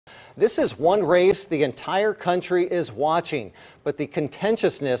This is one race the entire country is watching, but the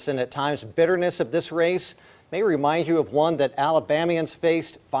contentiousness and at times bitterness of this race may remind you of one that Alabamians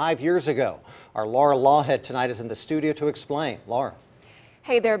faced 5 years ago. Our Laura Laughead tonight is in the studio to explain. Laura.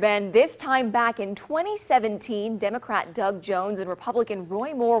 Hey there, Ben. This time back in 2017, Democrat Doug Jones and Republican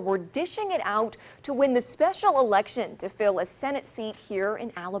Roy Moore were dishing it out to win the special election to fill a Senate seat here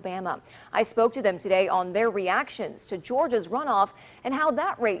in Alabama. I spoke to them today on their reactions to Georgia's runoff and how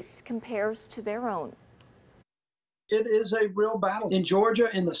that race compares to their own. It is a real battle in Georgia,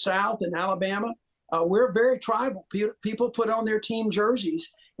 in the South, in Alabama. We're very tribal. People put on their team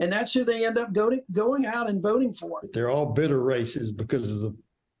jerseys, and that's who they end up going out and voting for. They're all bitter races because of the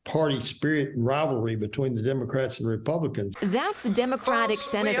party spirit and rivalry between the Democrats and Republicans. That's Democratic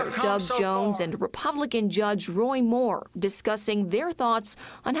Senator Doug Jones and Republican Judge Roy Moore discussing their thoughts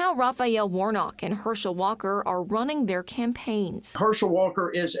on how Raphael Warnock and Herschel Walker are running their campaigns. Herschel Walker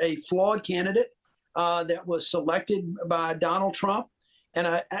is a flawed candidate that was selected by Donald Trump.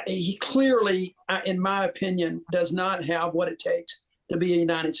 And he clearly, in my opinion, does not have what it takes to be a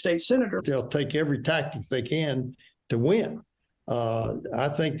United States Senator. They'll take every tactic they can to win. I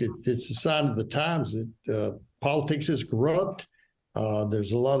think that it's a sign of the times that politics is corrupt.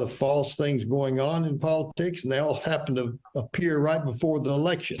 There's a lot of false things going on in politics, and they all happen to appear right before the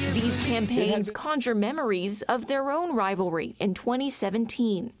election. These campaigns conjure memories of their own rivalry in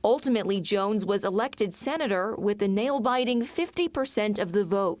 2017. Ultimately, Jones was elected senator with a nail-biting 50% of the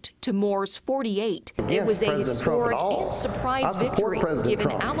vote to Moore's 48. It was a historic and surprise victory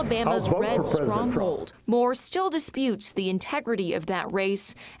given Alabama's red stronghold. Moore still disputes the integrity of that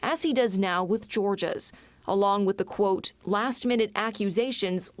race, as he does now with Georgia's, along with the, quote, last-minute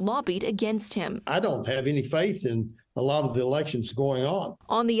accusations lobbied against him. I don't have any faith in a lot of the elections going on.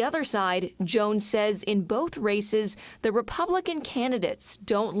 On the other side, Jones says in both races, the Republican candidates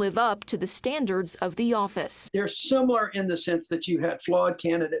don't live up to the standards of the office. They're similar in the sense that you had flawed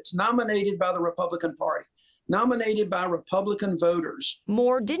candidates nominated by the Republican Party, nominated by Republican voters.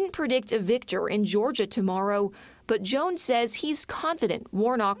 Moore didn't predict a victor in Georgia tomorrow, but Jones says he's confident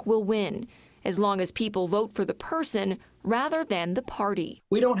Warnock will win, as long as people vote for the person rather than the party.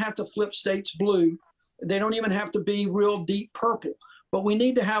 We don't have to flip states blue. They don't even have to be real deep purple. But we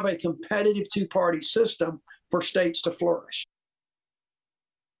need to have a competitive two-party system for states to flourish.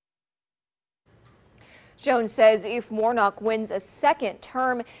 Jones says if Warnock wins a second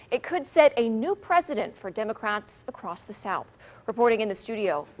term, it could set a new precedent for Democrats across the South. Reporting in the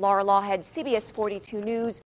studio, Laura Laughead, CBS 42 News.